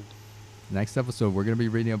 Ooh. Next episode, we're gonna be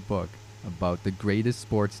reading a book about the greatest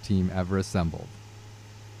sports team ever assembled.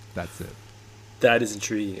 That's it. That is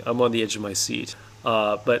intriguing. I'm on the edge of my seat.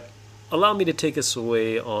 But allow me to take us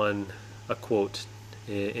away on a quote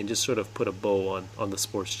and just sort of put a bow on the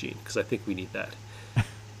sports gene because I think we need that.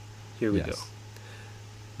 Here we go.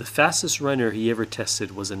 The fastest runner he ever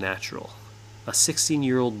tested was a natural. A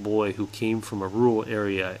 16-year-old boy who came from a rural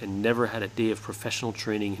area and never had a day of professional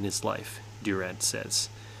training in his life, Durant says.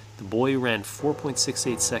 The boy ran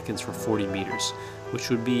 4.68 seconds for 40 meters, which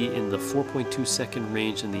would be in the 4.2 second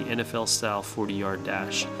range in the NFL-style 40-yard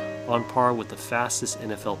dash, on par with the fastest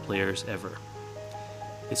NFL players ever.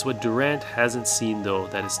 It's what Durant hasn't seen, though,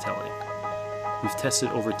 that is telling. We've tested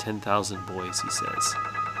over 10,000 boys, he says,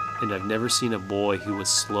 and I've never seen a boy who was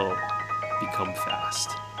slow become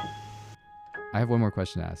fast. I have one more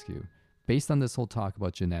question to ask you. Based on this whole talk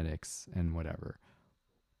about genetics and whatever,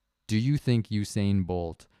 do you think Usain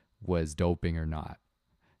Bolt was doping or not?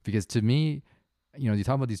 Because to me, you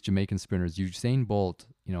talk about these Jamaican sprinters, Usain Bolt,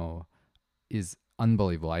 is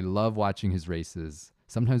unbelievable. I love watching his races.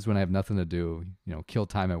 Sometimes when I have nothing to do, kill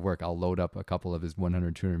time at work, I'll load up a couple of his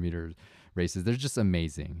 100, 200 meter races. They're just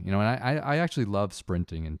amazing. And I actually love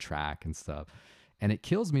sprinting and track and stuff. And it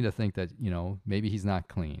kills me to think that, maybe he's not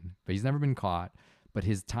clean, but he's never been caught. But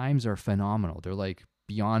his times are phenomenal. They're like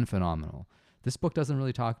beyond phenomenal. This book doesn't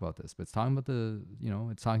really talk about this, but it's talking about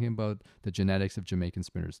it's talking about the genetics of Jamaican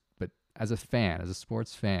sprinters. But as a fan, as a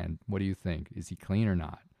sports fan, what do you think? Is he clean or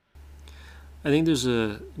not? I think there's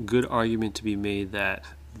a good argument to be made that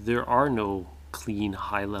there are no clean,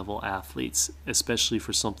 high-level athletes, especially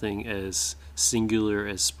for something as singular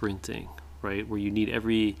as sprinting, right? Where you need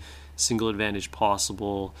every single advantage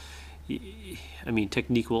possible. I mean,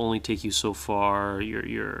 technique will only take you so far.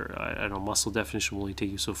 Your muscle definition will only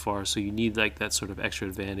take you so far. So you need like that sort of extra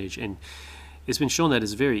advantage. And it's been shown that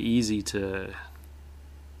it's very easy to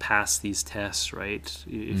pass these tests, right?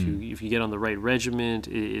 If you get on the right regimen,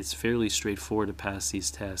 it's fairly straightforward to pass these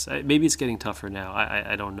tests. Maybe it's getting tougher now.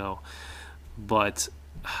 I don't know, but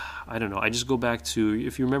I don't know. I just go back to,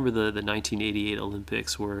 if you remember the 1988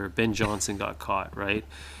 Olympics where Ben Johnson got caught, right?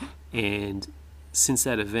 And since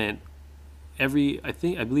that event, I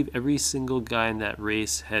believe every single guy in that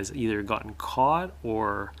race has either gotten caught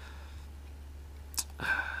or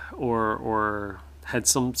had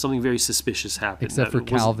something very suspicious happen. Except that for it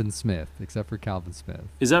wasn't- Calvin Smith. Except for Calvin Smith.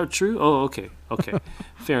 Is that true? Oh, okay, okay,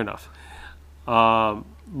 fair enough.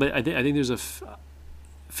 But I think there's a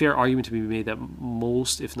fair argument to be made that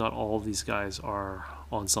most, if not all, of these guys are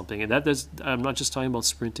on something, and I'm not just talking about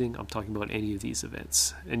sprinting. I'm talking about any of these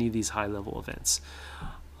events, any of these high-level events,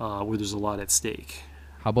 where there's a lot at stake.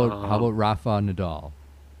 How about Rafa Nadal?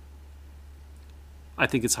 I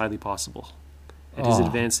think it's highly possible. At his Oh.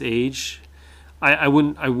 advanced age, I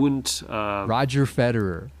wouldn't. Roger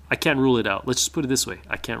Federer. I can't rule it out. Let's just put it this way: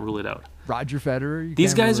 I can't rule it out. Roger Federer. You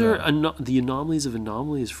These can't guys rule are it out. the anomalies of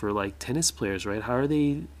anomalies for like tennis players, right? How are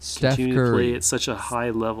they Steph continuing to play Curry. at such a high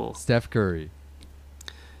level? Steph Curry.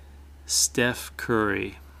 Steph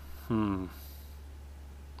Curry.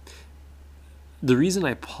 The reason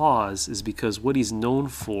I pause is because what he's known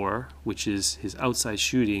for, which is his outside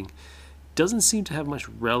shooting, doesn't seem to have much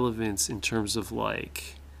relevance in terms of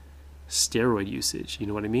like steroid usage. You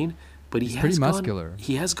know what I mean? But He's pretty muscular.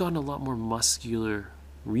 He has gotten a lot more muscular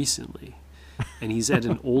recently, and he's at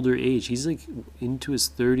an older age. He's like into his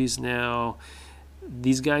 30s now.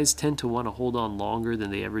 These guys tend to want to hold on longer than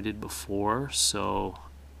they ever did before, so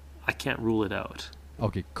I can't rule it out.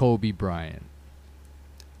 Okay, Kobe Bryant.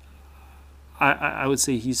 I would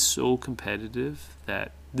say he's so competitive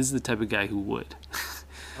that this is the type of guy who would.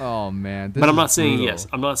 Oh man, But I'm not is saying brutal. yes.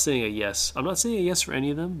 I'm not saying a yes. I'm not saying a yes for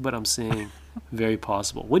any of them, but I'm saying very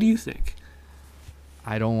possible. What do you think?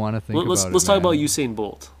 I don't want to think Let's about it. let's talk man. about Usain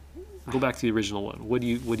Bolt. Go back to the original one. What do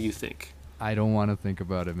you think? I don't want to think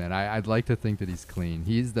about it, man. I'd like to think that he's clean.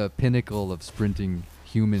 He's the pinnacle of sprinting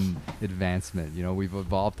human advancement. You know, we've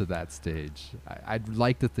evolved to that stage. I'd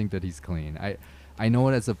like to think that he's clean. I know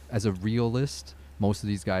it as a realist, most of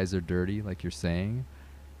these guys are dirty, like you're saying,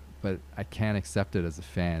 but I can't accept it as a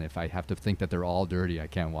fan. If I have to think that they're all dirty, I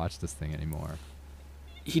can't watch this thing anymore.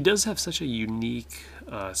 He does have such a unique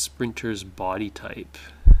sprinter's body type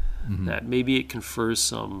Mhm. that maybe it confers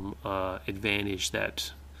some advantage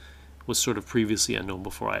that was sort of previously unknown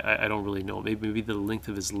before. I don't really know. Maybe the length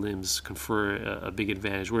of his limbs confer a big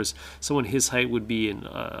advantage, whereas someone his height would be in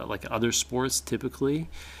like other sports typically.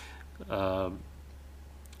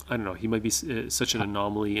 I don't know. He might be such an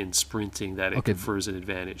anomaly in sprinting that it Okay, confers an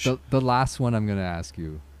advantage. The last one I'm going to ask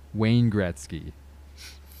you, Wayne Gretzky.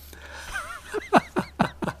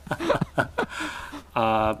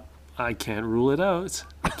 I can't rule it out.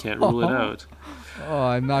 I can't rule it out. Oh,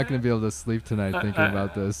 I'm not going to be able to sleep tonight thinking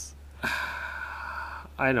about this.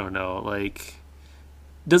 I don't know. Like,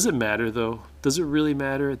 does it matter though? Does it really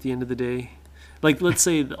matter at the end of the day? Like, let's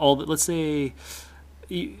say let's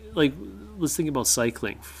think about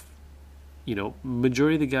cycling. You know,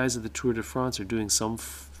 majority of the guys at the Tour de France are doing some,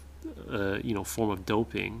 form of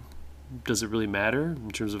doping. Does it really matter in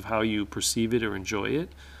terms of how you perceive it or enjoy it?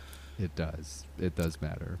 It does. It does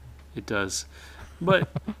matter. It does, but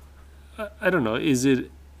I don't know.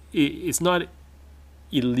 It's not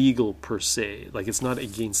illegal per se. Like, it's not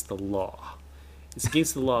against the law. It's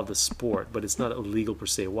against the law of the sport, but it's not illegal per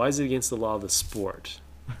se. Why is it against the law of the sport?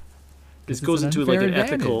 This goes into like an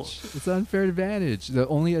ethical. It's an unfair advantage. The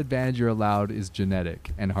only advantage you're allowed is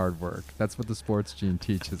genetic and hard work. That's what the sports gene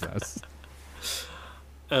teaches us.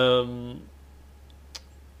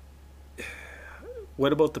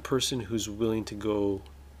 What about the person who's willing to go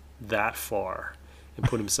that far and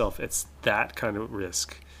put himself at that kind of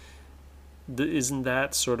risk? Isn't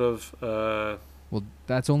that sort of Well,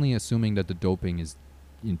 that's only assuming that the doping is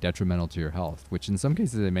detrimental to your health, which in some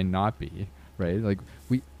cases it may not be, right? Like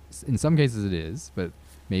in some cases it is, but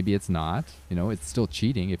maybe it's not. You know, it's still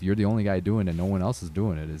cheating. If you're the only guy doing it, no one else is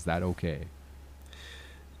doing it. Is that okay?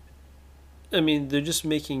 I mean, they're just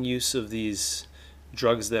making use of these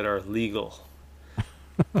drugs that are legal,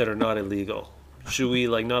 that are not illegal. Should we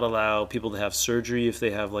not allow people to have surgery if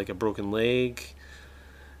they have like a broken leg?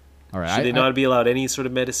 All right. Should they not be allowed any sort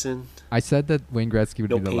of medicine? I said that Wayne Gretzky would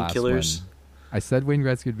No be the last one. painkillers? I said Wayne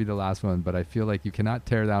Gretzky would be the last one, but I feel like you cannot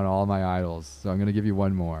tear down all my idols, so I'm going to give you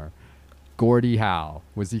one more. Gordie Howe.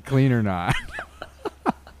 Was he clean or not?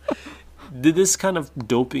 Did this kind of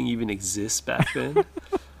doping even exist back then?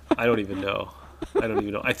 I don't even know.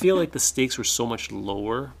 I feel like the stakes were so much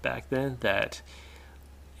lower back then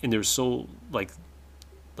and there's so like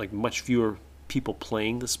much fewer people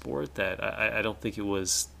playing the sport that I don't think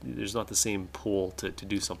there's not the same pull to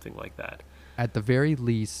do something like that. At the very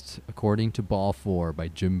least, according to Ball 4 by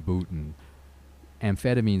Jim Bouton,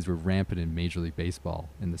 amphetamines were rampant in Major League Baseball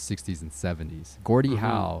in the 60s and 70s. Gordie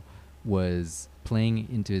Howe was playing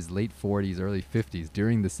into his late 40s, early 50s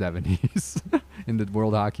during the 70s in the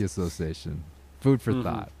World Hockey Association. Food for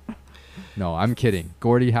thought. No, I'm kidding.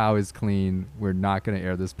 Gordie Howe is clean. We're not going to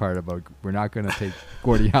air this part about. We're not going to take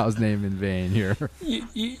Gordie Howe's name in vain here.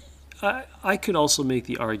 I could also make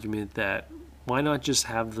the argument that why not just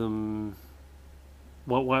have them.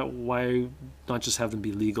 Why not just have them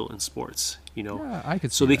be legal in sports? Yeah, I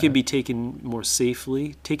could. So see they that. can be taken more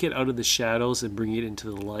safely, take it out of the shadows and bring it into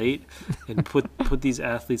the light, and put these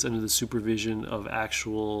athletes under the supervision of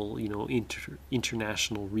actual,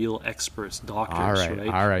 international real experts, doctors, right?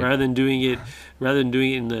 All right. Rather than doing it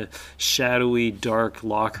in the shadowy, dark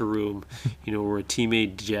locker room, where a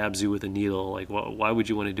teammate jabs you with a needle. Like, why would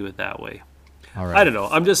you want to do it that way? All right. I don't know.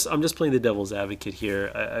 I'm just playing the devil's advocate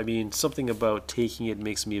here. I mean, something about taking it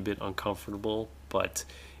makes me a bit uncomfortable, but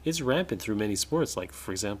it's rampant through many sports. Like,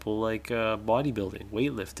 for example, bodybuilding,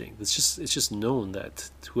 weightlifting. It's just known that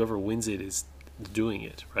whoever wins it is doing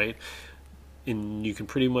it, right? And you can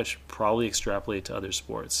pretty much probably extrapolate to other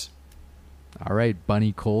sports. All right,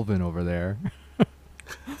 Bunny Colvin over there.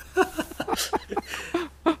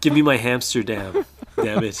 Give me my Hamsterdam,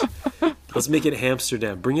 damn it. Let's make it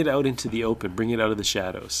Hamsterdam. Bring it out into the open. Bring it out of the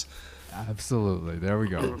shadows. Absolutely. There we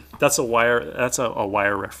go. That's a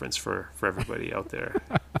wire reference for everybody out there.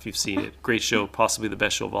 If you've seen it, great show, possibly the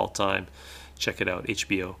best show of all time. Check it out,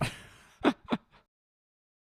 HBO.